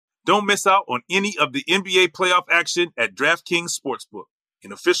Don't miss out on any of the NBA playoff action at DraftKings Sportsbook,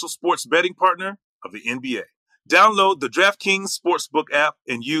 an official sports betting partner of the NBA. Download the DraftKings Sportsbook app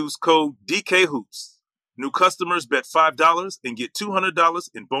and use code DKHOOPS. New customers bet $5 and get $200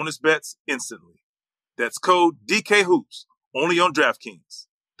 in bonus bets instantly. That's code DKHOOPS, only on DraftKings.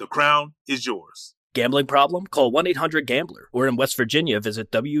 The crown is yours. Gambling problem? Call 1-800-GAMBLER. Or in West Virginia,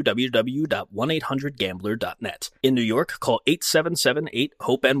 visit www.1800gambler.net. In New York, call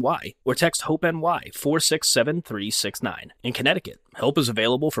 877-8-HOPE-NY or text HOPE-NY 467-369. In Connecticut, help is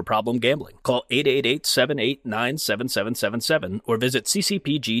available for problem gambling. Call 888-789-7777 or visit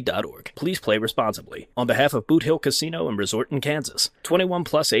ccpg.org. Please play responsibly. On behalf of Boot Hill Casino and Resort in Kansas, 21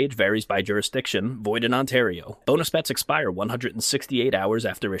 plus age varies by jurisdiction, void in Ontario. Bonus bets expire 168 hours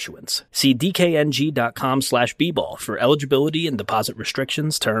after issuance. See dkng.com/bball for eligibility and deposit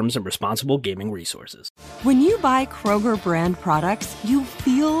restrictions, terms, and responsible gaming resources. When you buy Kroger brand products, you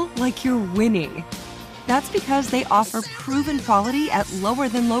feel like you're winning. That's because they offer proven quality at lower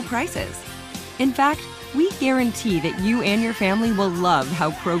than low prices. In fact, we guarantee that you and your family will love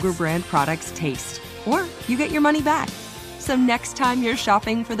how Kroger brand products taste, or you get your money back. So next time you're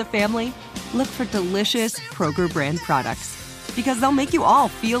shopping for the family, look for delicious Kroger brand products, because they'll make you all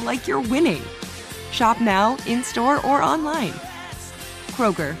feel like you're winning. Shop now, in-store, or online.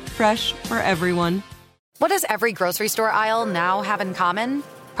 Kroger, fresh for everyone. What does every grocery store aisle now have in common?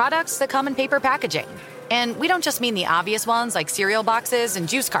 Products that come in paper packaging. And we don't just mean the obvious ones like cereal boxes and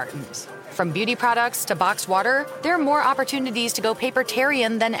juice cartons. From beauty products to boxed water, there are more opportunities to go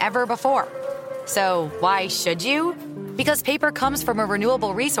papertarian than ever before. So why should you? Because paper comes from a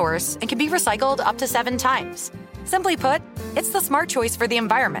renewable resource and can be recycled up to 7 times. Simply put, it's the smart choice for the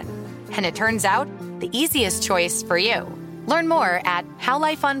environment. And it turns out, the easiest choice for you. Learn more at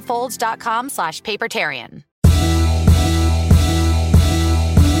howlifeunfolds.com/papertarian.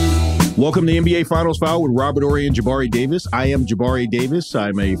 Welcome to NBA Finals Foul with Robert Horry and Jabari Davis. I am Jabari Davis.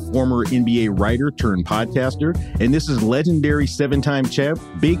 I'm a former NBA writer turned podcaster, and this is legendary 7-time champ,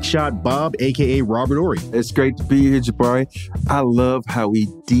 Big Shot Bob, a.k.a. Robert Horry. It's great to be here, Jabari. I love how we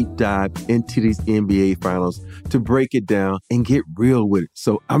deep dive into these NBA Finals to break it down and get real with it.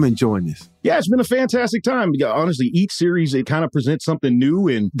 So I'm enjoying this. Yeah, it's been a fantastic time. Honestly, each series, it kind of presents something new.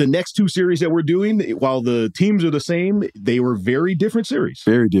 And the next 2 series that we're doing, while the teams are the same, they were very different series.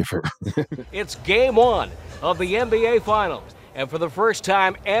 Very different. It's game 1 of the NBA Finals. And for the first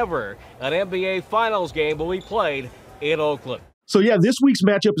time ever, an NBA Finals game will be played in Oakland. So, yeah, this week's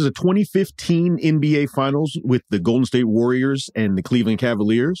matchup is a 2015 NBA Finals with the Golden State Warriors and the Cleveland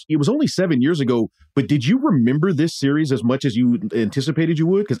Cavaliers. It was only 7 years ago, but did you remember this series as much as you anticipated you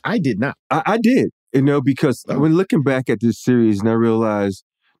would? Because I did not. I did, because when looking back at this series and I realized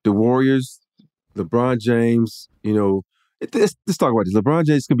the Warriors, LeBron James, let's talk about this. LeBron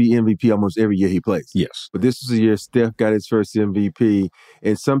James can be MVP almost every year he plays. Yes. But this was the year Steph got his first MVP.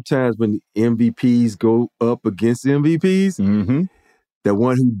 And sometimes when MVPs go up against MVPs, the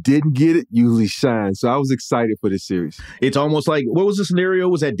one who didn't get it usually shines. So I was excited for this series. It's almost like, what was the scenario?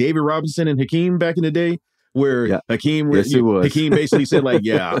 Was that David Robinson and Hakeem back in the day? Where Hakeem, yes, it was. Hakeem basically said,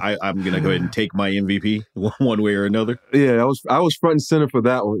 I'm going to go ahead and take my MVP one way or another. Yeah, I was front and center for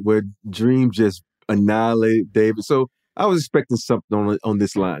that one, where Dream just annihilated David. So I was expecting something on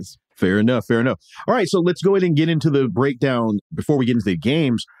this lines. Fair enough. All right, so let's go ahead and get into the breakdown before we get into the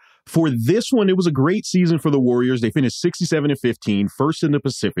games. For this one, it was a great season for the Warriors. They finished 67-15, first in the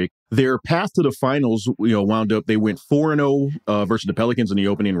Pacific. Their path to the finals, wound up, they went 4-0 versus the Pelicans in the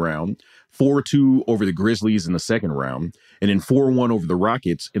opening round, 4-2 over the Grizzlies in the second round, and then 4-1 over the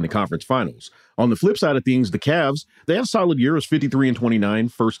Rockets in the conference finals. On the flip side of things, the Cavs, they had a solid year. It was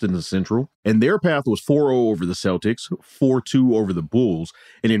 53-29, first in the Central, and their path was 4-0 over the Celtics, 4-2 over the Bulls,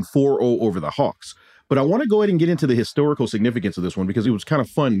 and then 4-0 over the Hawks. But I want to go ahead and get into the historical significance of this one because it was kind of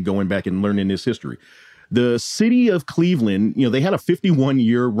fun going back and learning this history. The city of Cleveland, they had a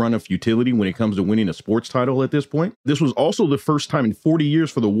 51-year run of futility when it comes to winning a sports title at this point. This was also the first time in 40 years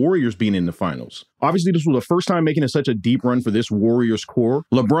for the Warriors being in the finals. Obviously, this was the first time making such a deep run for this Warriors core.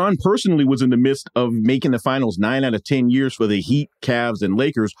 LeBron personally was in the midst of making the finals 9 out of 10 years for the Heat, Cavs, and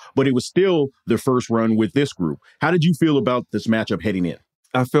Lakers, but it was still the first run with this group. How did you feel about this matchup heading in?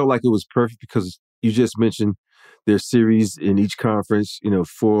 I felt like it was perfect because you just mentioned their series in each conference,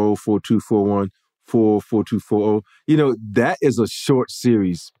 4-0, 4-2, 4-1, 4-4, 4-2, 4-0. That is a short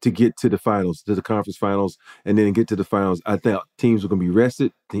series to get to the finals, to the conference finals, and then get to the finals. I thought teams were going to be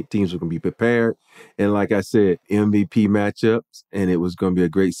rested. Teams were going to be prepared. And like I said, MVP matchups, and it was going to be a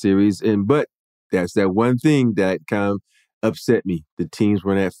great series. But that's that one thing that kind of upset me. The teams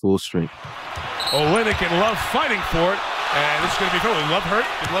weren't at full strength. Olynyk and Love fighting for it. And this is going to be cool. Did Love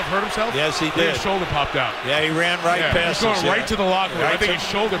hurt himself? Yes, he did. His shoulder popped out. Yeah, he ran past us. He's going right to the locker room. I think his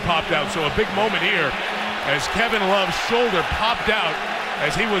shoulder popped out. So a big moment here as Kevin Love's shoulder popped out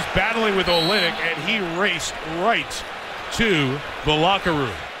as he was battling with Olynyk, and he raced right to the locker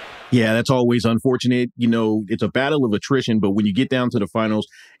room. Yeah, that's always unfortunate. You know, it's a battle of attrition, but when you get down to the finals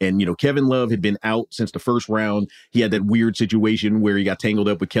and, you know, Kevin Love had been out since the first round. He had that weird situation where he got tangled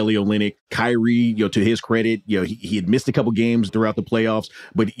up with Kelly Olynyk. Kyrie, you know, to his credit, you know, he had missed a couple games throughout the playoffs,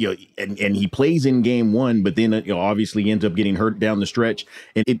 but, you know, and he plays in game one, but then, you know, obviously ends up getting hurt down the stretch.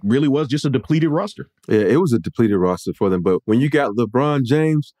 And it really was just a depleted roster. Yeah, it was a depleted roster for them. But when you got LeBron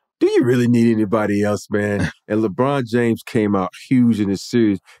James, do you really need anybody else, man? And LeBron James came out huge in this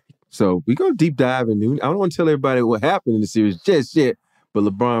series. So we're going to deep dive into it. I don't want to tell everybody what happened in the series just yet, but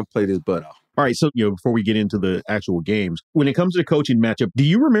LeBron played his butt off. All right, so, you know, before we get into the actual games, when it comes to the coaching matchup, do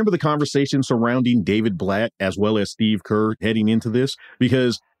you remember the conversation surrounding David Blatt as well as Steve Kerr heading into this?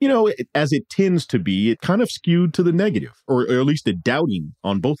 Because, you know, as it tends to be, it kind of skewed to the negative, or at least the doubting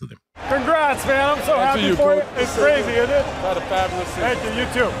on both of them. Congrats, man. I'm so happy for you. It's crazy, isn't it? Had a fabulous season. Thank you. You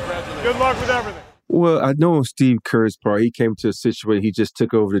too. Good luck with everything. Well, I know on Steve Kerr's part, he came to a situation, he just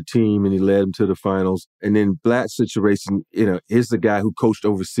took over the team and he led them to the finals. And then Blatt's situation, you know, here's the guy who coached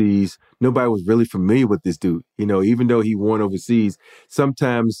overseas. Nobody was really familiar with this dude. You know, even though he won overseas,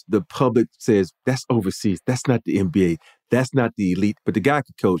 sometimes the public says, that's overseas. That's not the NBA. That's not the elite. But the guy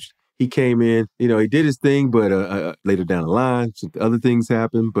could coach. He came in, you know, he did his thing, but later down the line, some other things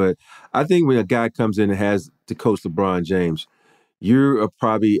happened. But I think when a guy comes in and has to coach LeBron James, you're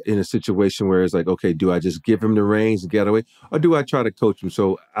probably in a situation where it's like, okay, do I just give him the reins and get away, or do I try to coach him?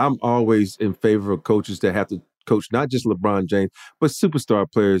 So I'm always in favor of coaches that have to coach not just LeBron James, but superstar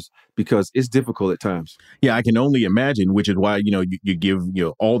players, because it's difficult at times. Yeah, I can only imagine, which is why, you know, you give, you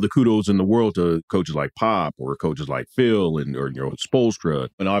know, all the kudos in the world to coaches like Pop or coaches like Phil or, you know, Spoelstra,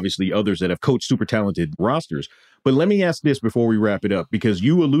 and obviously others that have coached super talented rosters. But let me ask this before we wrap it up, because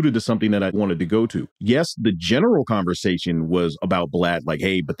you alluded to something that I wanted to go to. Yes, the general conversation was about Blatt, like,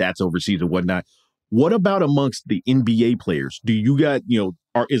 hey, but that's overseas and whatnot. What about amongst the NBA players? Do you got, you know,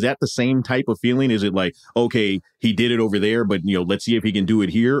 is that the same type of feeling? Is it like, okay, he did it over there, but, you know, let's see if he can do it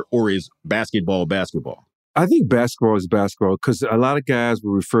here? Or is basketball basketball? I think basketball is basketball, because a lot of guys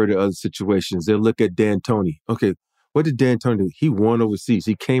will refer to other situations. They'll look at D'Antoni. Okay, what did D'Antoni do? He won overseas.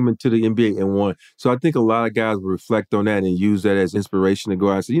 He came into the NBA and won. So I think a lot of guys will reflect on that and use that as inspiration to go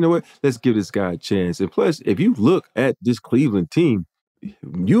out and say, you know what, let's give this guy a chance. And plus, if you look at this Cleveland team,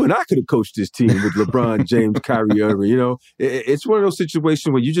 you and I could have coached this team with LeBron James, Kyrie Irving. You know, it's one of those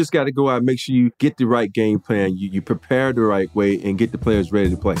situations where you just got to go out and make sure you get the right game plan, you prepare the right way, and get the players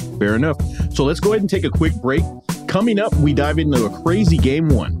ready to play. Fair enough. So let's go ahead and take a quick break. Coming up, we dive into a crazy game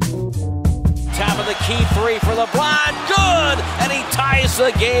one. Top of the key three for LeBron. Good! And he ties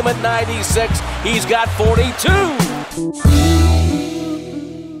the game at 96. He's got 42.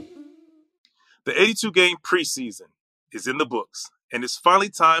 The 82-game preseason is in the books, and it's finally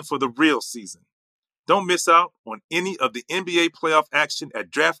time for the real season. Don't miss out on any of the NBA playoff action at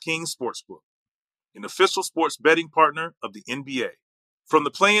DraftKings Sportsbook, an official sports betting partner of the NBA. From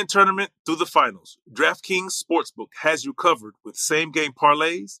the play-in tournament through the finals, DraftKings Sportsbook has you covered with same-game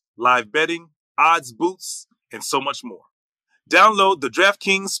parlays, live betting, odds boosts, and so much more. Download the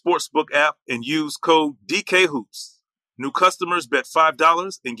DraftKings Sportsbook app and use code DKHOOPS. New customers bet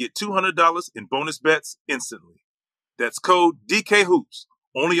 $5 and get $200 in bonus bets instantly. That's code DKHOOPS,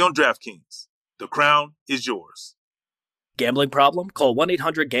 only on DraftKings. The crown is yours. Gambling problem? Call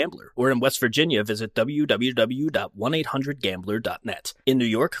 1-800-GAMBLER. Or in West Virginia, visit www.1800gambler.net. In New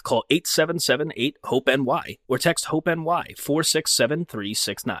York, call 877-8-HOPE-NY or text HOPE-NY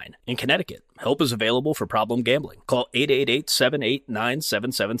 467-369. In Connecticut, help is available for problem gambling. Call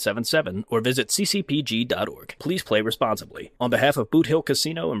 888-789-7777 or visit ccpg.org. Please play responsibly. On behalf of Boot Hill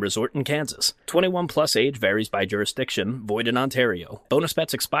Casino and Resort in Kansas, 21 plus age varies by jurisdiction, void in Ontario. Bonus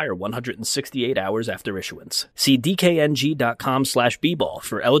bets expire 168 hours after issuance. See dkng.com/bball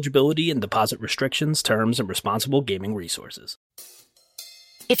for eligibility and deposit restrictions, terms, and responsible gaming resources.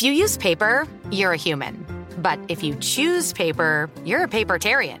 If you use paper, you're a human. But if you choose paper, you're a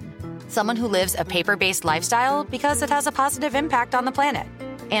papertarian. Someone who lives a paper-based lifestyle because it has a positive impact on the planet.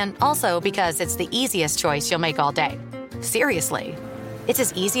 And also because it's the easiest choice you'll make all day. Seriously. It's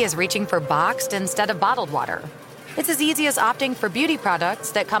as easy as reaching for boxed instead of bottled water. It's as easy as opting for beauty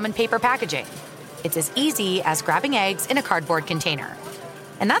products that come in paper packaging. It's as easy as grabbing eggs in a cardboard container.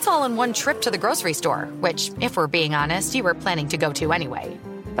 And that's all in one trip to the grocery store, which, if we're being honest, you were planning to go to anyway.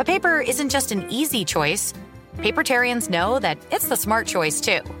 But paper isn't just an easy choice. Papertarians know that it's the smart choice,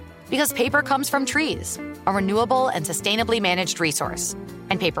 too. Because paper comes from trees, a renewable and sustainably managed resource.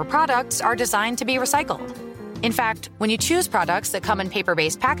 And paper products are designed to be recycled. In fact, when you choose products that come in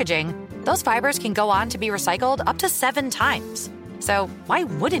paper-based packaging, those fibers can go on to be recycled up to 7 times. So why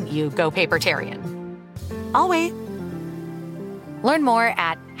wouldn't you go papertarian? I'll wait. Learn more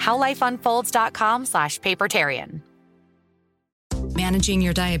at howlifeunfolds.com/papertarian. Managing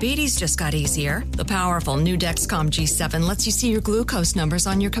your diabetes just got easier. The powerful new Dexcom G7 lets you see your glucose numbers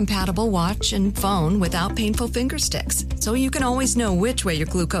on your compatible watch and phone without painful finger sticks, so you can always know which way your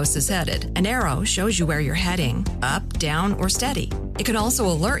glucose is headed. An arrow shows you where you're heading, up, down, or steady. It can also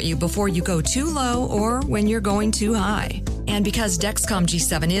alert you before you go too low or when you're going too high. And because Dexcom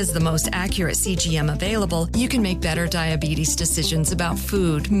G7 is the most accurate CGM available, you can make better diabetes decisions about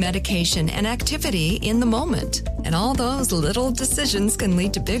food, medication, and activity in the moment. And all those little decisions can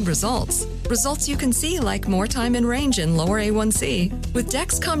lead to big results. Results you can see, like more time in range and lower A1C. With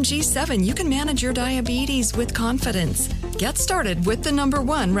Dexcom G7, you can manage your diabetes with confidence. Get started with the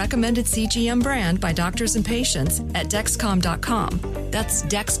 #1 recommended CGM brand by doctors and patients at Dexcom.com. That's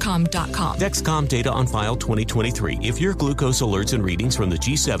Dexcom.com. Dexcom data on file 2023. If your glucose alerts and readings from the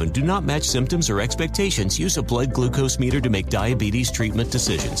G7 do not match symptoms or expectations, use a blood glucose meter to make diabetes treatment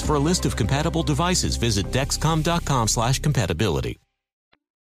decisions. For a list of compatible devices, visit Dexcom.com/compatibility.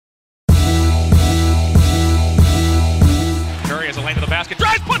 Curry has a lane to the basket.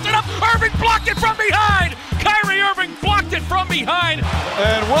 Drives, puts it up. Irving blocked it from behind. Kyrie Irving blocked it from behind.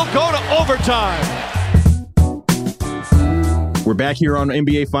 And we'll go to overtime. We're back here on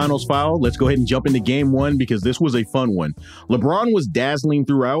NBA Finals File. Let's go ahead and jump into game 1 because this was a fun one. LeBron was dazzling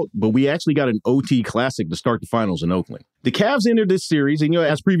throughout, but we actually got an OT classic to start the finals in Oakland. The Cavs entered this series, and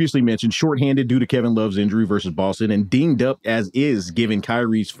as previously mentioned, shorthanded due to Kevin Love's injury versus Boston and dinged up as is given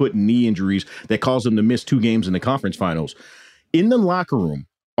Kyrie's foot and knee injuries that caused him to miss 2 games in the conference finals. In the locker room,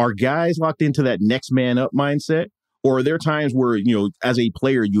 are guys locked into that next man up mindset? Or are there times where, as a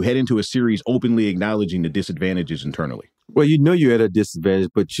player, you head into a series openly acknowledging the disadvantages internally? Well, you're at a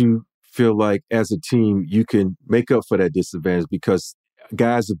disadvantage, but you feel like as a team, you can make up for that disadvantage because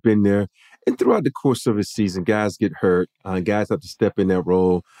guys have been there. And throughout the course of a season, guys get hurt. Guys have to step in that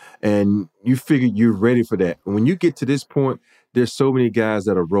role. And you figure you're ready for that. And when you get to this point, there's so many guys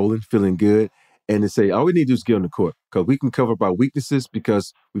that are rolling, feeling good. And they say, all we need to do is get on the court because we can cover up our weaknesses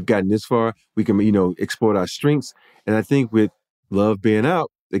because we've gotten this far. We can, exploit our strengths. And I think with Love being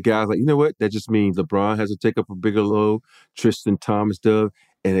out, the guys like, you know what? That just means LeBron has to take up a bigger load. Tristan Thomas does.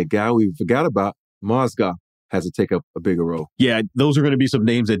 And a guy we forgot about, Mozgov, has to take up a bigger role. Yeah, those are going to be some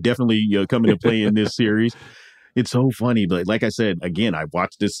names that definitely come into play in this series. It's so funny. But like I said, again, I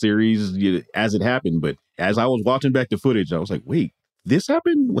watched this series as it happened. But as I was watching back the footage, I was like, wait, this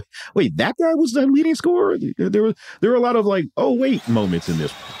happened? Wait, that guy was the leading scorer? There were a lot of oh, wait moments in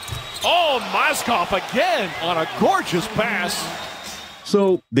this. Oh, Mozgov again on a gorgeous pass.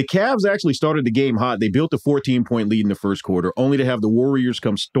 So the Cavs actually started the game hot. They built a 14-point lead in the first quarter, only to have the Warriors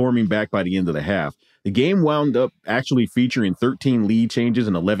come storming back by the end of the half. The game wound up actually featuring 13 lead changes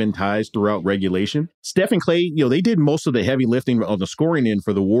and 11 ties throughout regulation. Steph and Clay, they did most of the heavy lifting on the scoring end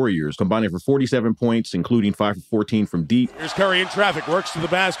for the Warriors, combining for 47 points, including 5 for 14 from deep. Here's Curry in traffic, works to the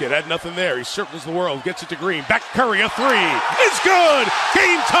basket, had nothing there. He circles the world, gets it to Green. Back Curry, a 3. It's good!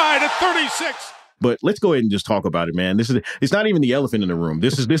 Game tied at 36. But let's go ahead and just talk about it, man. It's not even the elephant in the room.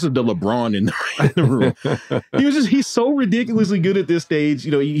 This is the LeBron in the room. He's so ridiculously good at this stage.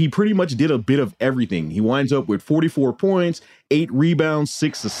 He pretty much did a bit of everything. He winds up with 44 points, 8 rebounds,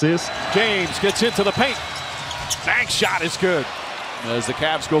 6 assists. James gets into the paint. Bank shot is good as the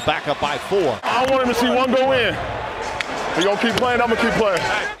Cavs go back up by 4. I want him to see one go in. We're going to keep playing. I'm going to keep playing.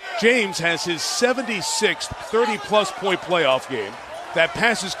 James has his 76th 30-plus point playoff game. That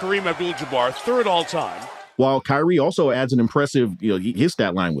passes Kareem Abdul-Jabbar, 3rd all-time. While Kyrie also adds an impressive, his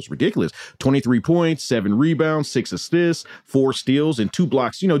stat line was ridiculous. 23 points, 7 rebounds, 6 assists, 4 steals, and 2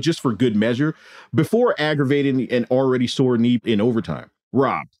 blocks, just for good measure, before aggravating an already sore knee in overtime.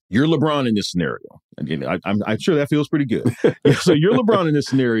 Rob, you're LeBron in this scenario. Again, I'm sure that feels pretty good. So you're LeBron in this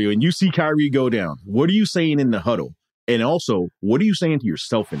scenario, and you see Kyrie go down. What are you saying in the huddle? And also, what are you saying to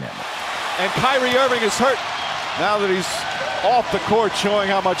yourself in that moment? And Kyrie Irving is hurt now that he's off the court, showing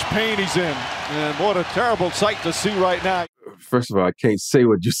how much pain he's in. And what a terrible sight to see right now. First of all, I can't say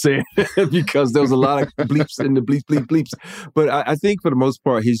what you're saying because there was a lot of bleeps in the bleeps. But I think for the most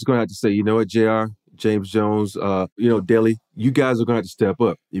part, he's going to have to say, you know what, JR, James Jones, Daly, you guys are going to have to step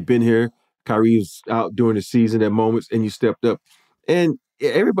up. You've been here. Kyrie was out during the season at moments, and you stepped up. And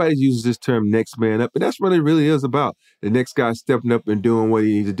everybody uses this term next man up, and that's what it really is about. The next guy stepping up and doing what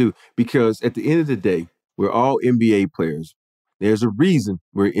he needs to do. Because at the end of the day, we're all NBA players. There's a reason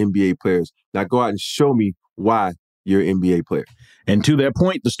we're NBA players. Now go out and show me why you're an NBA player. And to that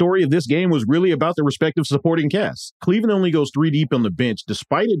point, the story of this game was really about the respective supporting casts. Cleveland only goes 3 deep on the bench,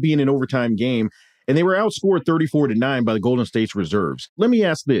 despite it being an overtime game, and they were outscored 34-9 by the Golden State's reserves. Let me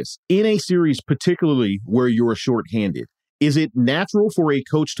ask this. In a series, particularly where you're shorthanded, is it natural for a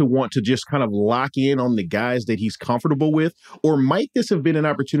coach to want to just kind of lock in on the guys that he's comfortable with? Or might this have been an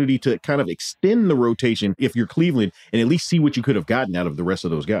opportunity to kind of extend the rotation if you're Cleveland and at least see what you could have gotten out of the rest of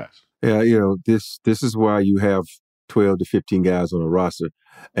those guys? Yeah, this is why you have 12 to 15 guys on a roster.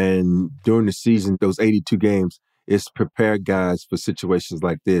 And during the season, those 82 games, it's prepare guys for situations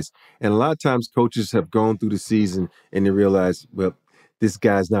like this. And a lot of times coaches have gone through the season and they realize, well, this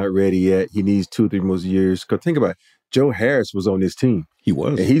guy's not ready yet. He needs 2 or 3 more years. Because think about it. Joe Harris was on this team. He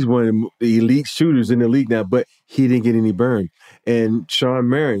was. And he's one of the elite shooters in the league now, but he didn't get any burn. And Sean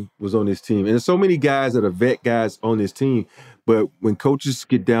Marion was on this team. And there's so many guys that are vet guys on this team. But when coaches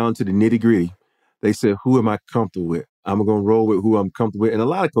get down to the nitty-gritty, they say, who am I comfortable with? I'm going to roll with who I'm comfortable with. And a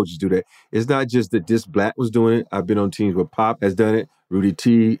lot of coaches do that. It's not just that this Black was doing it. I've been on teams where Pop has done it, Rudy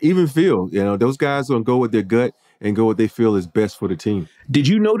T, even Phil. Those guys are going to go with their gut and go what they feel is best for the team. Did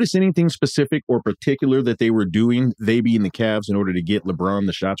you notice anything specific or particular that they were doing, they being the Cavs, in order to get LeBron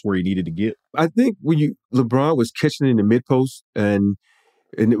the shots where he needed to get? I think LeBron was catching it in the mid-post, and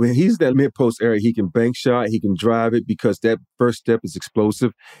when he's that mid-post area, he can bank shot, he can drive it because that first step is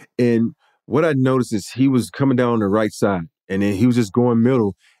explosive. And what I noticed is he was coming down on the right side, and then he was just going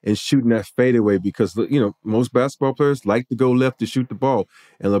middle and shooting that fadeaway because, most basketball players like to go left to shoot the ball.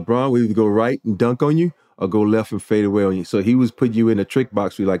 And LeBron would either go right and dunk on you or go left and fade away on you. So he was putting you in a trick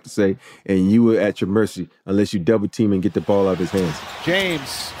box, we like to say, and you were at your mercy unless you double team and get the ball out of his hands.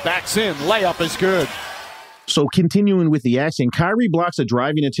 James backs in. Layup is good. So continuing with the action, Kyrie blocks a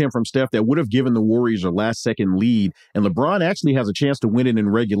driving attempt from Steph that would have given the Warriors a last-second lead, and LeBron actually has a chance to win it in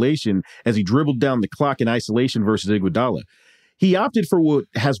regulation as he dribbled down the clock in isolation versus Iguodala. He opted for what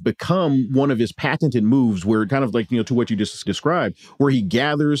has become one of his patented moves where kind of like, to what you just described, where he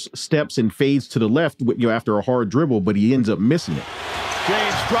gathers, steps, and fades to the left, after a hard dribble, but he ends up missing it.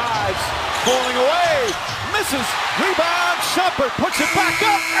 James drives, falling away, misses, rebound, Shumpert puts it back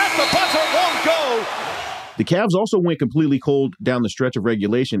up at the buzzer, won't go. The Cavs also went completely cold down the stretch of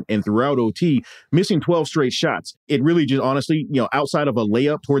regulation and throughout OT, missing 12 straight shots. It really just, honestly, outside of a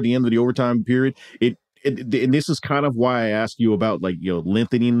layup toward the end of the overtime period, and this is kind of why I asked you about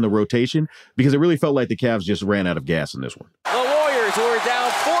lengthening the rotation, because it really felt like the Cavs just ran out of gas in this one. The Warriors, who are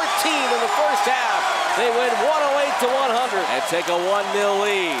down 14 in the first half, they win 108-100 and take a 1-0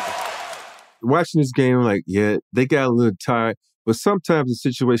 lead. Watching this game, I'm like, yeah, they got a little tired. But sometimes in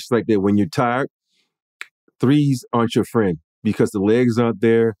situations like that, when you're tired, threes aren't your friend because the legs aren't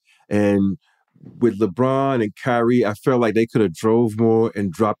there. And with LeBron and Kyrie, I felt like they could have drove more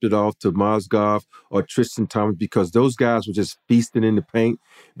and dropped it off to Mozgov or Tristan Thompson because those guys were just feasting in the paint.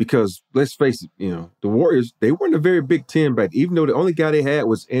 Because let's face it, the Warriors, they weren't a very big 10 back, even though the only guy they had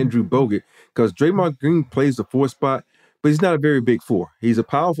was Andrew Bogut, because Draymond Green plays the 4 spot, but he's not a very big 4. He's a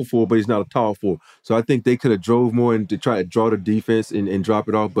powerful 4, but he's not a tall 4. So I think they could have drove more and to try to draw the defense and drop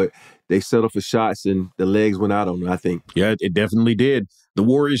it off, but they settled for shots and the legs went out on them, I think. Yeah, it definitely did. The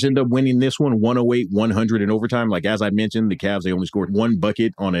Warriors end up winning this one 108-100 in overtime. Like, as I mentioned, the Cavs, they only scored 1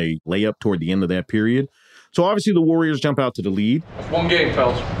 bucket on a layup toward the end of that period. So obviously the Warriors jump out to the lead. That's one game,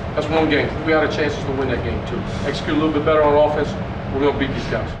 fellas. That's one game. We had a chance to win that game, too. Execute a little bit better on offense. We're going to beat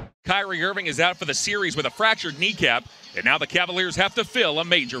these guys. Kyrie Irving is out for the series with a fractured kneecap, and now the Cavaliers have to fill a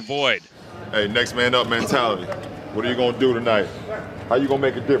major void. Hey, next man up mentality. What are you going to do tonight? How you going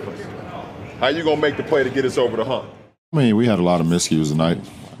to make a difference? How you going to make the play to get us over the hump? I mean, we had a lot of miscues tonight,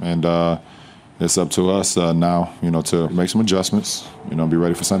 and it's up to us now, to make some adjustments, be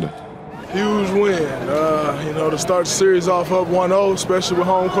ready for Sunday. Huge win. To start the series off up 1-0, especially with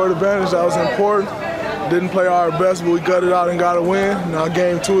home court advantage, that was important. Didn't play our best, but we gutted out and got a win. Now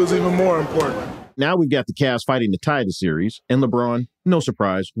game 2 is even more important. Now we've got the Cavs fighting to tie the series, and LeBron, no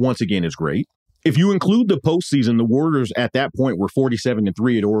surprise, once again is great. If you include the postseason, the Warriors at that point were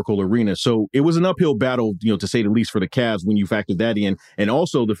 47-3 at Oracle Arena. So it was an uphill battle, to say the least, for the Cavs when you factor that in. And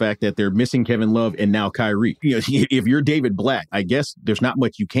also the fact that they're missing Kevin Love and now Kyrie. If you're David Blatt, I guess there's not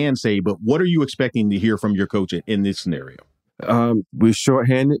much you can say, but what are you expecting to hear from your coach in this scenario? We're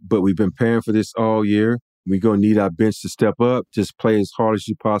shorthanded, but we've been preparing for this all year. We're going to need our bench to step up, just play as hard as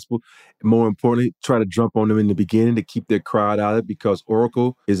you possible. More importantly, try to jump on them in the beginning to keep their crowd out of it, because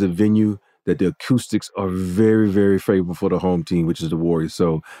Oracle is a venue that the acoustics are very, very favorable for the home team, which is the Warriors.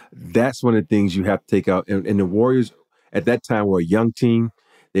 So that's one of the things you have to take out. And the Warriors at that time were a young team.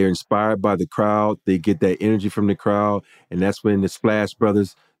 They're inspired by the crowd. They get that energy from the crowd, and that's when the Splash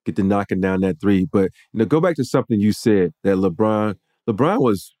Brothers get to knocking down that three. But go back to something you said, that LeBron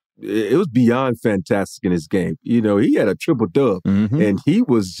was beyond fantastic in his game. He had a triple-dub, and he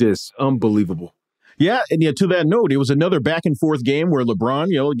was just unbelievable. Yeah, and to that note, it was another back-and-forth game where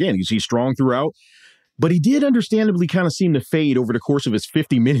LeBron, again, he's strong throughout, but he did understandably kind of seem to fade over the course of his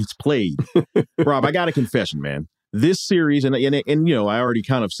 50 minutes played. Rob, I got a confession, man. This series, and I already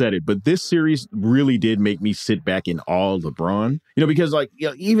kind of said it, but this series really did make me sit back in awe of LeBron. Because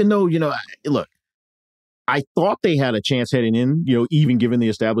even though, look, I thought they had a chance heading in, even given the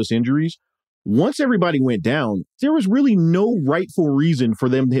established injuries. Once everybody went down, there was really no rightful reason for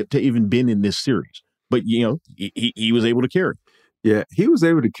them to even been in this series. But, he was able to carry. Yeah, he was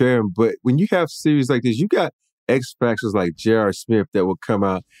able to carry him. But when you have series like this, you got X factors like J.R. Smith that will come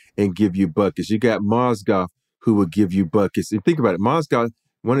out and give you buckets. You got Mozgov who will give you buckets. And think about it. Mozgov,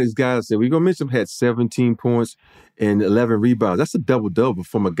 one of these guys that we're going to mention, had 17 points and 11 rebounds. That's a double-double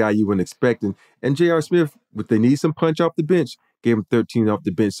from a guy you weren't expecting. And J.R. Smith, if they need some punch off the bench, gave him 13 off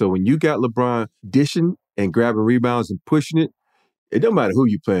the bench. So when you got LeBron dishing and grabbing rebounds and pushing it, it don't matter who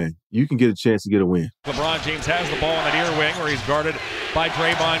you're playing. You can get a chance to get a win. LeBron James has the ball on the near wing where he's guarded by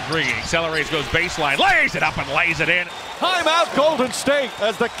Draymond Green. Accelerates, goes baseline, lays it up and lays it in. Timeout Golden State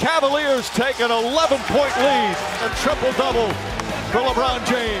as the Cavaliers take an 11-point lead and triple-double for LeBron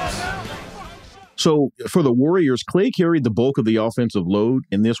James. So for the Warriors, Klay carried the bulk of the offensive load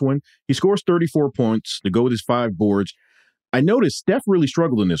in this one. He scores 34 points to go with his 5 boards. I noticed Steph really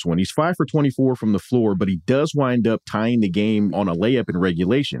struggled in this one. He's 5 for 24 from the floor, but he does wind up tying the game on a layup in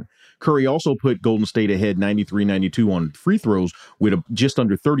regulation. Curry also put Golden State ahead 93-92 on free throws with just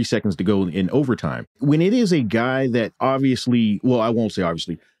under 30 seconds to go in overtime. When it is a guy that obviously, well, I won't say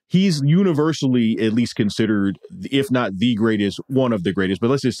obviously, he's universally at least considered, if not the greatest, one of the greatest, but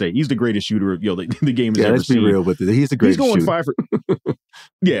let's just say he's the greatest shooter the game has ever let's seen. Be real with it. He's the greatest shooter. He's going shooter. 5 for...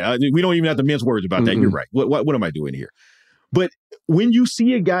 Yeah, we don't even have to mince words about that. You're right. What am I doing here? But when you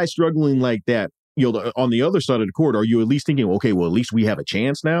see a guy struggling like that, on the other side of the court, are you at least thinking, okay, well, at least we have a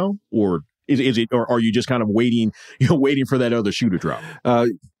chance now? Or is it, or are you just kind of waiting for that other shoe to drop?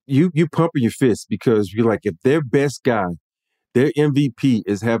 You pumping your fist because you're like, if their best guy, their MVP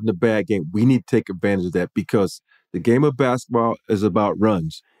is having a bad game, we need to take advantage of that because the game of basketball is about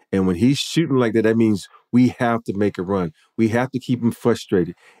runs. And when he's shooting like that, that means we have to make a run. We have to keep him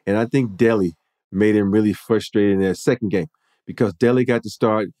frustrated. And I think Delly made him really frustrated in their second game. Because Delly got to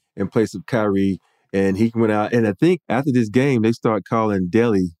start in place of Kyrie, and he went out. And I think after this game, they start calling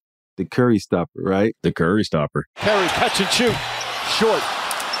Delly the Curry stopper, right? The Curry stopper. Curry catch and shoot. Short.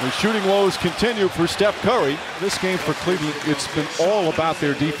 The shooting woes continue for Steph Curry. This game for Cleveland, it's been all about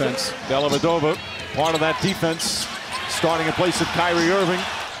their defense. Dellavedova, part of that defense, starting in place of Kyrie Irving.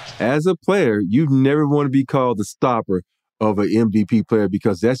 As a player, you never want to be called the stopper of an MVP player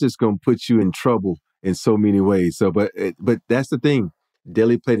because that's just going to put you in trouble in so many ways. So, but that's the thing.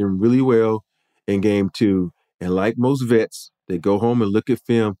 Delly played him really well in game 2. And like most vets, they go home and look at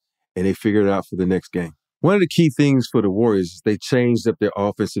film and they figure it out for the next game. One of the key things for the Warriors is they changed up their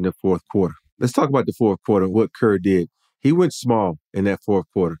offense in the fourth quarter. Let's talk about the fourth quarter and what Kerr did. He went small in that fourth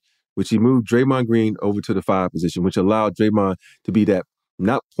quarter, which he moved Draymond Green over to the 5 position, which allowed Draymond to be that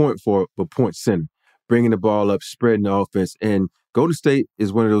not point forward, but point center, bringing the ball up, spreading the offense. And Golden State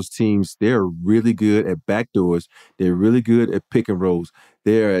is one of those teams, they're really good at backdoors. They're really good at pick and rolls.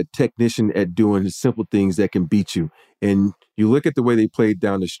 They're a technician at doing the simple things that can beat you. And you look at the way they played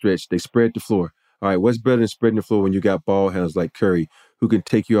down the stretch. They spread the floor. All right, what's better than spreading the floor when you got ball handlers like Curry who can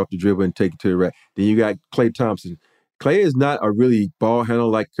take you off the dribble and take you to the rack? Then you got Klay Thompson. Klay is not a really ball handler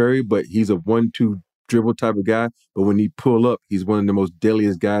like Curry, but he's a 1-2 dribble type of guy. But when he pull up, he's one of the most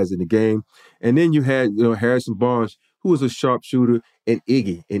deadliest guys in the game. And then you had Harrison Barnes, who was a sharpshooter, and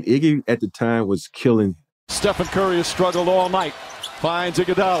Iggy. And Iggy at the time was killing. Stephen Curry has struggled all night. Finds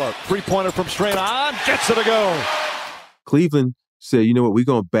Iguodala. 3-pointer from straight on. Gets it to go. Cleveland said, you know what, we're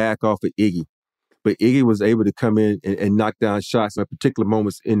going to back off of Iggy. But Iggy was able to come in and knock down shots at particular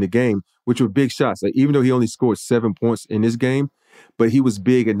moments in the game, which were big shots. Like, even though he only scored 7 points in this game, but he was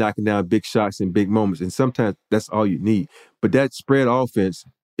big at knocking down big shots in big moments. And sometimes that's all you need. But that spread offense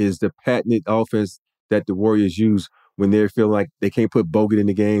is the patented offense that the Warriors use when they feel like they can't put Bogut in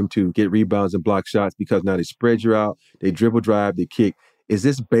the game to get rebounds and block shots because now they spread you out, they dribble, drive, they kick. Is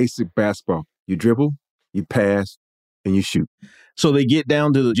this basic basketball? You dribble, you pass, and you shoot. So they get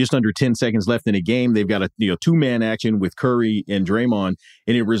down to just under 10 seconds left in the game. They've got a two-man action with Curry and Draymond,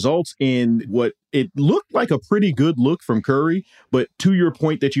 and it results in what it looked like a pretty good look from Curry. But to your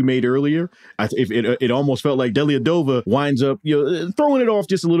point that you made earlier, it almost felt like Dellavedova winds up throwing it off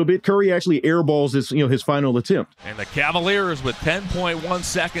just a little bit. Curry actually airballs his final attempt. And the Cavaliers, with 10.1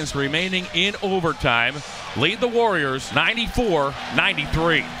 seconds remaining in overtime, lead the Warriors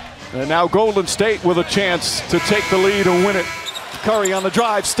 94-93. And now Golden State with a chance to take the lead and win it. Curry on the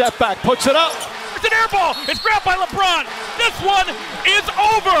drive, step back, puts it up. It's an air ball. It's grabbed by LeBron. This one is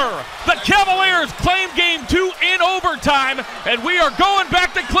over. The Cavaliers claim game 2 in overtime, and we are going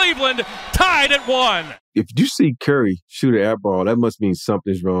back to Cleveland, tied at 1. If you see Curry shoot an air ball, that must mean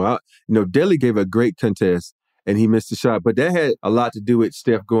something's wrong. Delly gave a great contest, and he missed the shot, but that had a lot to do with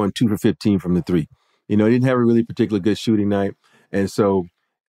Steph going 2 for 15 from the three. He didn't have a really particularly good shooting night, and so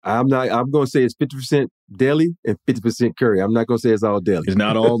I'm going to say it's 50% Delly and 50% Curry. I'm not going to say it's all Delly. It's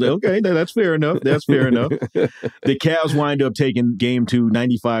not all Delly. Okay, that's fair enough. That's fair enough. The Cavs wind up taking game 2,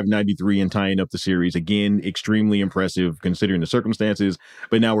 95-93, and tying up the series. Again, extremely impressive considering the circumstances,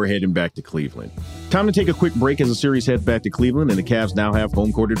 but now we're heading back to Cleveland. Time to take a quick break as the series heads back to Cleveland, and the Cavs now have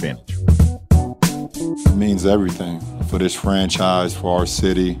home court advantage. It means everything for this franchise, for our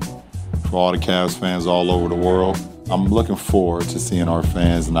city, for all the Cavs fans all over the world. I'm looking forward to seeing our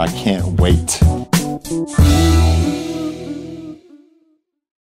fans, and I can't wait.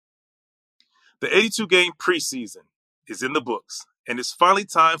 The 82-game preseason is in the books, and it's finally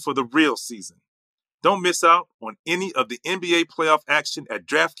time for the real season. Don't miss out on any of the NBA playoff action at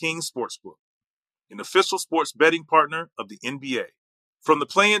DraftKings Sportsbook, an official sports betting partner of the NBA. From the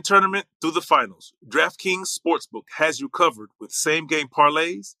play-in tournament through the finals, DraftKings Sportsbook has you covered with same-game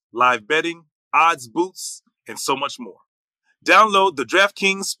parlays, live betting, odds boosts, and so much more. Download the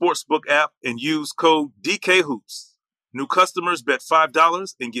DraftKings Sportsbook app and use code DKHOOPS. New customers bet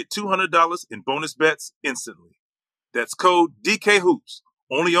 $5 and get $200 in bonus bets instantly. That's code DKHOOPS,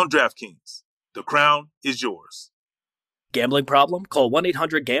 only on DraftKings. The crown is yours. Gambling problem? Call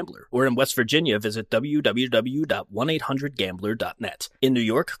 1-800-GAMBLER. Or in West Virginia, visit www.1800gambler.net. In New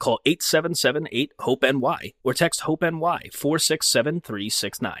York, call 877-8-HOPE-NY or text HOPE-NY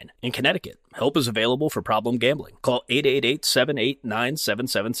 467-369. In Connecticut, help is available for problem gambling. Call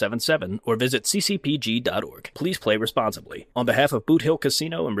 888-789-7777 or visit ccpg.org. Please play responsibly. On behalf of Boot Hill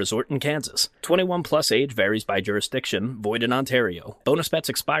Casino and Resort in Kansas, 21 plus age varies by jurisdiction, void in Ontario. Bonus bets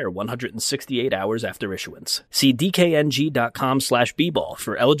expire 168 hours after issuance. See DKNG.com/bball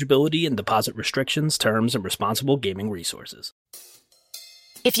for eligibility and deposit restrictions, terms, and responsible gaming resources.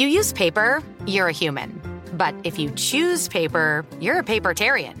 If you use paper, you're a human. But if you choose paper, you're a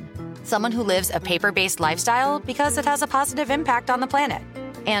papertarian. Someone who lives a paper-based lifestyle because it has a positive impact on the planet.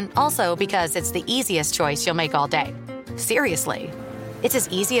 And also because it's the easiest choice you'll make all day. Seriously. It's as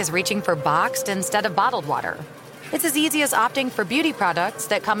easy as reaching for boxed instead of bottled water. It's as easy as opting for beauty products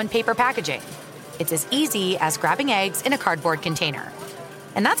that come in paper packaging. It's as easy as grabbing eggs in a cardboard container.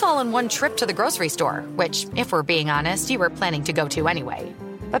 And that's all in one trip to the grocery store, which, if we're being honest, you were planning to go to anyway.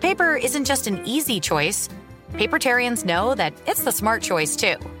 But paper isn't just an easy choice. Papertarians know that it's the smart choice,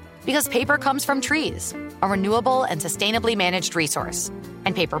 too. Because paper comes from trees, a renewable and sustainably managed resource.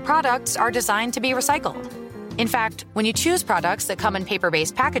 And paper products are designed to be recycled. In fact, when you choose products that come in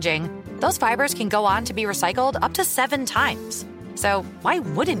paper-based packaging, those fibers can go on to be recycled up to 7 times. So why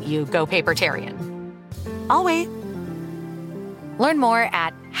wouldn't you go papertarian? I'll wait. Learn more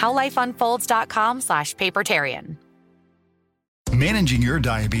at howlifeunfolds.com/papertarian. Managing your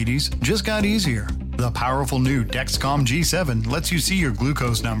diabetes just got easier. The powerful new Dexcom G7 lets you see your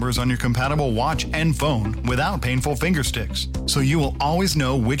glucose numbers on your compatible watch and phone without painful finger sticks. So you will always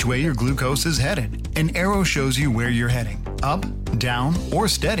know which way your glucose is headed. An arrow shows you where you're heading, up, down, or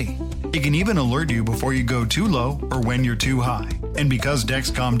steady. It can even alert you before you go too low or when you're too high. And because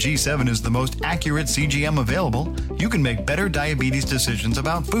Dexcom G7 is the most accurate CGM available, you can make better diabetes decisions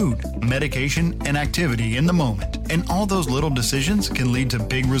about food, medication, and activity in the moment. And all those little decisions can lead to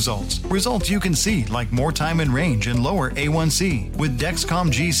big results. Results you can see, like more time in range and lower A1C. With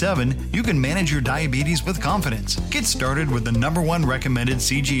Dexcom G7, you can manage your diabetes with confidence. Get started with the #1 recommended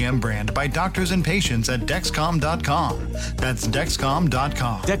CGM brand by doctors and patients at Dexcom.com. That's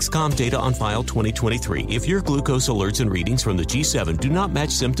Dexcom.com. Dexcom data on file 2023. If your glucose alerts and readings from the G7 do not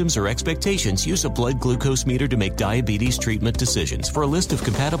match symptoms or expectations, use a blood glucose meter to make diabetes treatment decisions. For a list of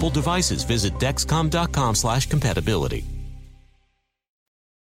compatible devices, visit Dexcom.com/compatibility.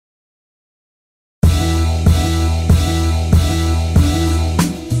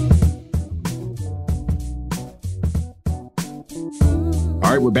 All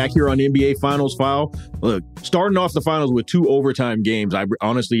All right, we're back here on NBA Finals File. Look, starting off the finals with 2 overtime games, I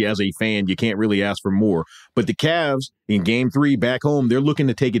honestly, as a fan, you can't really ask for more. But the Cavs, in Game 3 back home, they're looking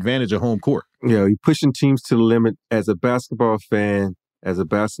to take advantage of home court. You're pushing teams to the limit. As a basketball fan, as a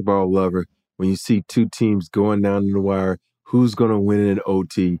basketball lover, when you see 2 teams going down the wire, who's going to win in an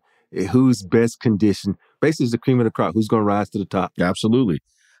OT, who's best conditioned, basically it's the cream of the crop, who's going to rise to the top. Absolutely.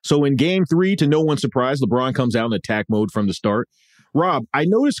 So in Game 3, to no one's surprise, LeBron comes out in attack mode from the start. Rob, I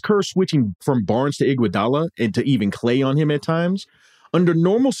noticed Kerr switching from Barnes to Iguodala and to even Clay on him at times. Under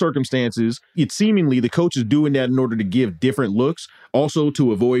normal circumstances, it's seemingly the coach is doing that in order to give different looks, also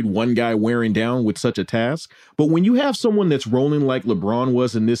to avoid one guy wearing down with such a task. But when you have someone that's rolling like LeBron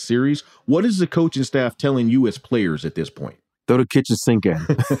was in this series, what is the coaching staff telling you as players at this point? Throw the kitchen sink at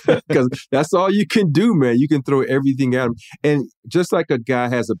him. Because that's all you can do, man. You can throw everything at him. And just like a guy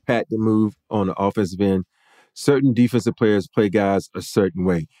has a patented move on the offensive end, certain defensive players play guys a certain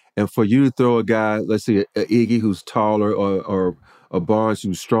way. And for you to throw a guy, let's say a Iggy who's taller or a Barnes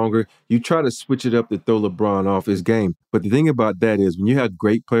who's stronger, you try to switch it up to throw LeBron off his game. But the thing about that is when you have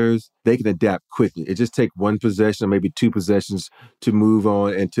great players, they can adapt quickly. It just takes 1 possession or maybe 2 possessions to move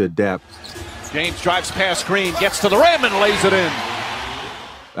on and to adapt. James drives past Green, gets to the rim and lays it in.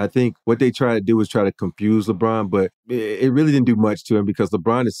 I think what they try to do is try to confuse LeBron, but it really didn't do much to him because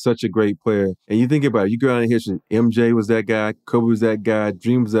LeBron is such a great player. And you think about it, you go down in history, MJ was that guy, Kobe was that guy,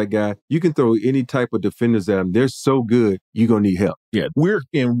 Dream was that guy. You can throw any type of defenders at them. They're so good, you're going to need help. Yeah,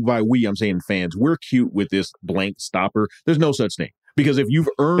 and by we, I'm saying fans, we're cute with this blank stopper. There's no such thing. Because if you've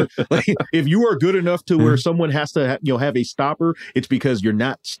earned, if you are good enough to where someone has to, have a stopper, it's because you're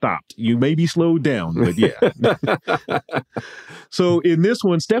not stopped. You may be slowed down, but yeah. So in this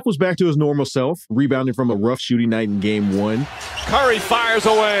one, Steph was back to his normal self, rebounding from a rough shooting night in Game 1. Curry fires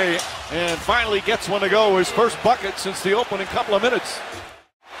away and finally gets one to go. His first bucket since the opening couple of minutes.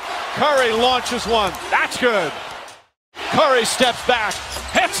 Curry launches one. That's good. Curry steps back,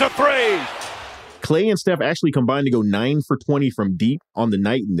 hits a 3. Clay and Steph actually combined to go 9 for 20 from deep on the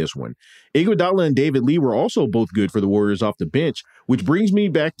night in this one. Iguodala and David Lee were also both good for the Warriors off the bench, which brings me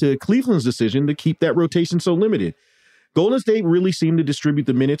back to Cleveland's decision to keep that rotation so limited. Golden State really seemed to distribute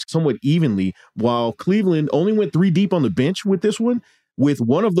the minutes somewhat evenly, while Cleveland only went 3 deep on the bench with this one, with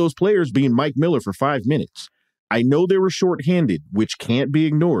one of those players being Mike Miller for 5 minutes. I know they were shorthanded, which can't be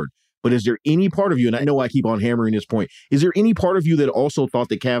ignored. But is there any part of you, and I know I keep on hammering this point, is there any part of you that also thought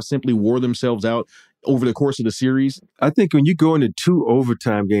the Cavs simply wore themselves out over the course of the series? I think when you go into 2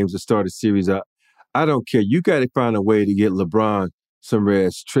 overtime games to start a series, I don't care. You got to find a way to get LeBron some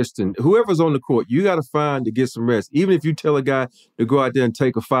rest, Tristan, whoever's on the court, you got to find to get some rest. Even if you tell a guy to go out there and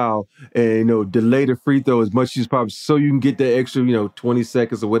take a foul and, delay the free throw as much as possible so you can get that extra, 20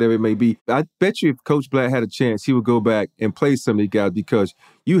 seconds or whatever it may be. I bet you if Coach Black had a chance, he would go back and play some of these guys because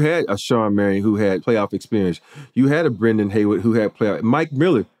you had a Sean Marion who had playoff experience. You had a Brendan Haywood who had playoff. Mike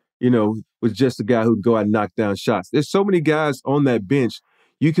Miller, was just a guy who could go out and knock down shots. There's so many guys on that bench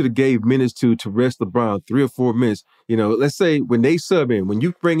you could have gave minutes to rest LeBron, 3 or 4 minutes. Let's say when they sub in, when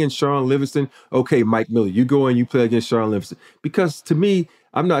you bring in Shaun Livingston, okay, Mike Miller, you go in, you play against Shaun Livingston. Because to me,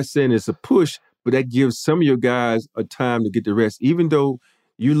 I'm not saying it's a push, but that gives some of your guys a time to get the rest. Even though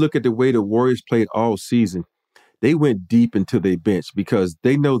you look at the way the Warriors played all season, they went deep into their bench because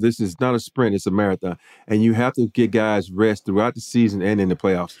they know this is not a sprint, it's a marathon. And you have to get guys rest throughout the season and in the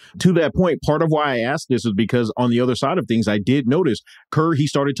playoffs. To that point, part of why I asked this is because on the other side of things, I did notice Kerr, he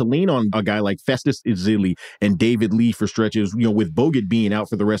started to lean on a guy like Festus Ezeli and David Lee for stretches, with Bogut being out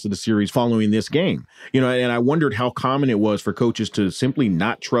for the rest of the series following this game. And I wondered how common it was for coaches to simply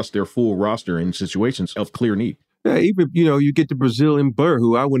not trust their full roster in situations of clear need. Yeah, even, you get the Brazilian Burr,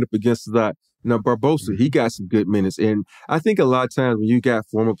 who I went up against a lot. Barbosa, he got some good minutes. And I think a lot of times when you got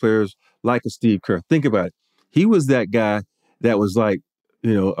former players like a Steve Kerr, think about it. He was that guy that was like, a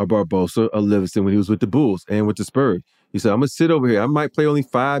Barbosa, a Livingston when he was with the Bulls and with the Spurs. He said, I'm going to sit over here. I might play only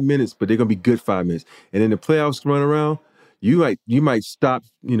 5 minutes, but they're going to be good 5 minutes. And then the playoffs run around, you might stop,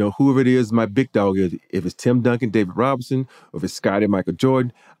 whoever it is, my big dog is. If it's Tim Duncan, David Robinson, or if it's Scottie, Michael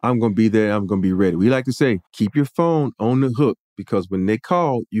Jordan, I'm going to be there. I'm going to be ready. We like to say, keep your phone on the hook because when they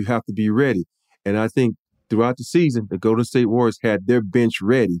call, you have to be ready. And I think throughout the season, the Golden State Warriors had their bench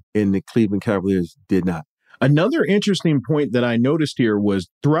ready and the Cleveland Cavaliers did not. Another interesting point that I noticed here was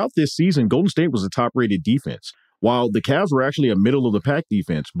throughout this season, Golden State was a top-rated defense, while the Cavs were actually a middle-of-the-pack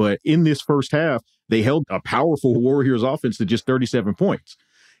defense. But in this first half, they held a powerful Warriors offense to just 37 points.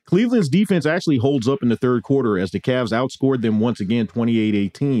 Cleveland's defense actually holds up in the third quarter as the Cavs outscored them once again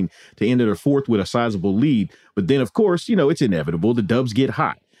 28-18 to end their fourth with a sizable lead. But then, of course, it's inevitable. The Dubs get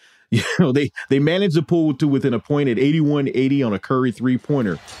hot. They managed to pull to within a point at 81-80 on a Curry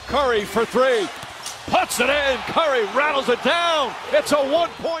three-pointer. Curry for three. Puts it in. Curry rattles it down. It's a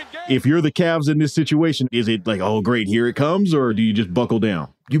 1-point game. If you're the Cavs in this situation, is it like, oh, great, here it comes, or do you just buckle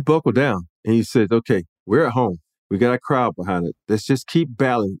down? You buckle down. And he says, okay, we're at home. We got a crowd behind it. Let's just keep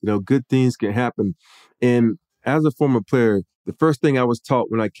battling. Good things can happen. And as a former player, the first thing I was taught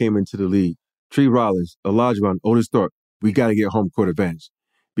when I came into the league, Tree Rollins, Olajuwon, Otis Thorpe, we got to get home court advantage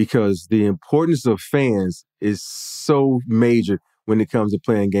because the importance of fans is so major when it comes to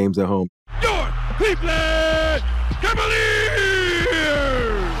playing games at home. Cleveland Cavaliers!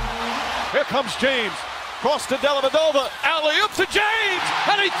 Here comes James. Cross to Dellavedova. Alley-oop to James.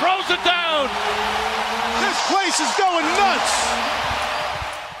 And he throws it down. This place is going nuts.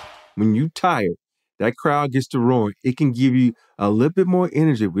 When you tired, that crowd gets to roaring. It can give you a little bit more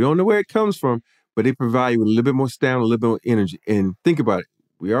energy. We don't know where it comes from, but it provides you with a little bit more stamina, a little bit more energy. And think about it.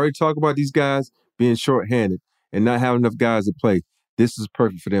 We already talked about these guys being shorthanded and not having enough guys to play. This is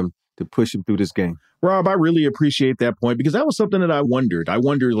perfect for them to push them through this game. Rob, I really appreciate that point because that was something that I wondered. I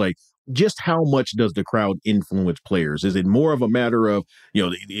wondered, like, just how much does the crowd influence players? Is it more of a matter of,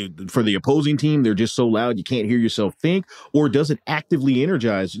 for the opposing team, they're just so loud you can't hear yourself think, or does it actively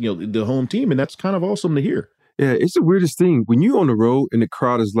energize, the home team? And that's kind of awesome to hear. Yeah, it's the weirdest thing. When you're on the road and the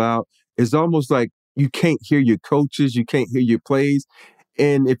crowd is loud, it's almost like you can't hear your coaches, you can't hear your plays.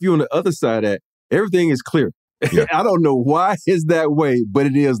 And if you're on the other side of that, everything is clear. Yeah. I don't know why it's that way, but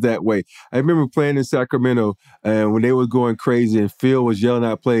it is that way. I remember playing in Sacramento and when they were going crazy and Phil was yelling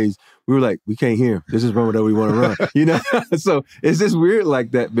out plays, we were like, we can't hear him. This is run whatever we want to run, So it's just weird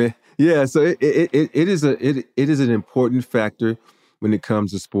like that, man. Yeah, so it is an important factor when it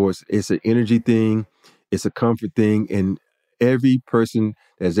comes to sports. It's an energy thing. It's a comfort thing. And every person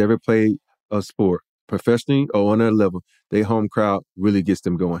that's ever played a sport, professionally or on a level, their home crowd really gets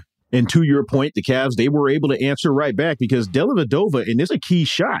them going. And to your point, the Cavs, they were able to answer right back because Dellavedova, and it's a key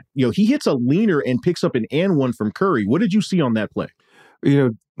shot, he hits a leaner and picks up an and one from Curry. What did you see on that play?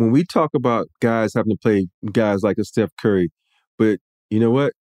 When we talk about guys having to play guys like a Steph Curry, but you know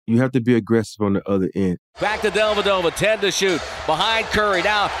what? You have to be aggressive on the other end. Back to Dellavedova, 10 to shoot. Behind Curry,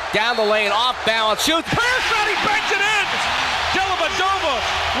 now down the lane, off balance, shoots. Clear shot, he banks it in!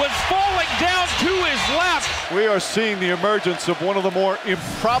 Dellavedova was falling down to his left. We are seeing the emergence of one of the more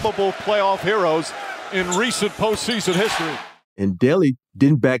improbable playoff heroes in recent postseason history. And Delly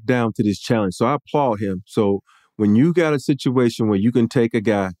didn't back down to this challenge, so I applaud him. So when you got a situation where you can take a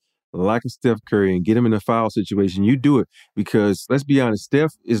guy like a Steph Curry and get him in a foul situation, you do it because, let's be honest,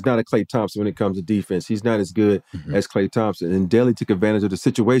 Steph is not a Klay Thompson when it comes to defense. He's not as good as Klay Thompson. And Delly took advantage of the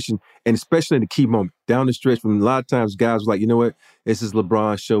situation, and especially in the key moment. Down the stretch, when a lot of times guys were like, you know what, this is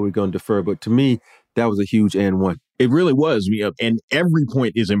LeBron's show, we're going to defer. But to me, that was a huge and one. It really was. And every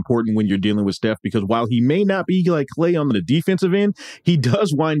point is important when you're dealing with Steph because while he may not be like Klay on the defensive end, he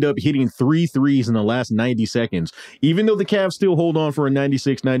does wind up hitting 3 threes in the last 90 seconds. Even though the Cavs still hold on for a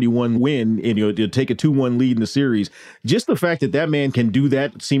 96-91 win and to take a 2-1 lead in the series, just the fact that man can do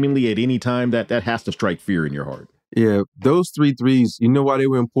that seemingly at any time, that has to strike fear in your heart. Yeah, those 3 threes, you know why they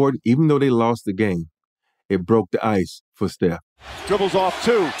were important? Even though they lost the game, it broke the ice for Steph. Dribbles off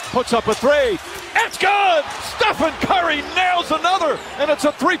 2, puts up a 3. It's good! Stephen Curry nails another, and it's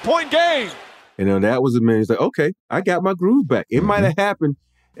a 3-point game. And that was a man. He's like, okay, I got my groove back. It might have happened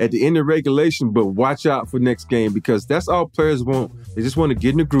at the end of regulation, but watch out for next game because that's all players want. They just want to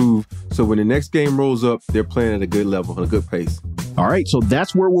get in the groove so when the next game rolls up, they're playing at a good level, at a good pace. All right, so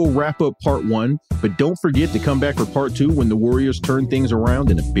that's where we'll wrap up part 1, but don't forget to come back for part 2 when the Warriors turn things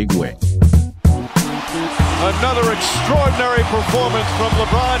around in a big way. Another extraordinary performance from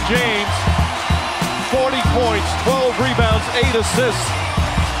LeBron James. 40 points, 12 rebounds, 8 assists.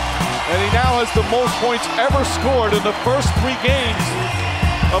 And he now has the most points ever scored in the first 3 games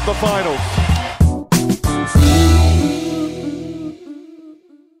of the finals.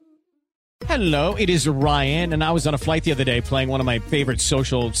 Hello, it is Ryan, and I was on a flight the other day playing one of my favorite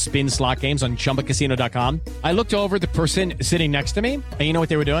social spin slot games on ChumbaCasino.com. I looked over at the person sitting next to me, and you know what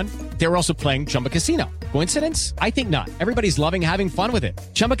they were doing? They were also playing Chumba Casino. Coincidence? I think not. Everybody's loving having fun with it.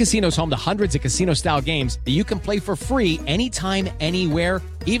 Chumba Casino is home to hundreds of casino-style games that you can play for free anytime, anywhere,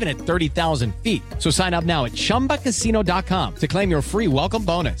 even at 30,000 feet. So sign up now at ChumbaCasino.com to claim your free welcome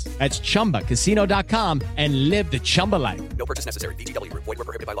bonus. That's ChumbaCasino.com and live the Chumba life. No purchase necessary. VGW. Void where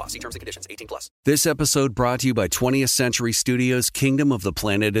prohibited by law. See terms and conditions. 18+. This episode brought to you by 20th Century Studios' Kingdom of the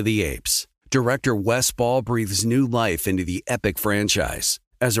Planet of the Apes. Director Wes Ball breathes new life into the epic franchise.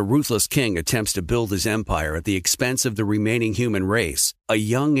 As a ruthless king attempts to build his empire at the expense of the remaining human race, a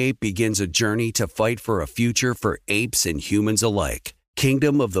young ape begins a journey to fight for a future for apes and humans alike.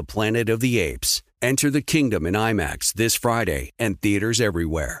 Kingdom of the Planet of the Apes. Enter the kingdom in IMAX this Friday and theaters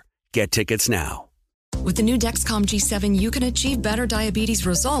everywhere. Get tickets now. With the new Dexcom G7, you can achieve better diabetes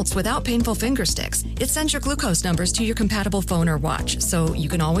results without painful finger sticks. It sends your glucose numbers to your compatible phone or watch, so you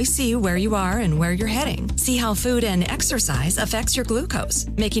can always see where you are and where you're heading. See how food and exercise affects your glucose,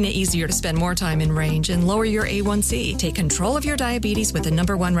 making it easier to spend more time in range and lower your A1C. Take control of your diabetes with the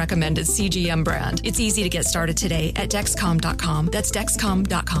 #1 recommended CGM brand. It's easy to get started today at Dexcom.com. That's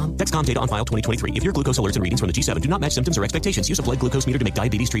Dexcom.com. Dexcom data on file 2023. If your glucose alerts and readings from the G7 do not match symptoms or expectations, use a blood glucose meter to make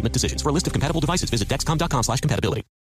diabetes treatment decisions. For a list of compatible devices, visit Dexcom.com/compatibility.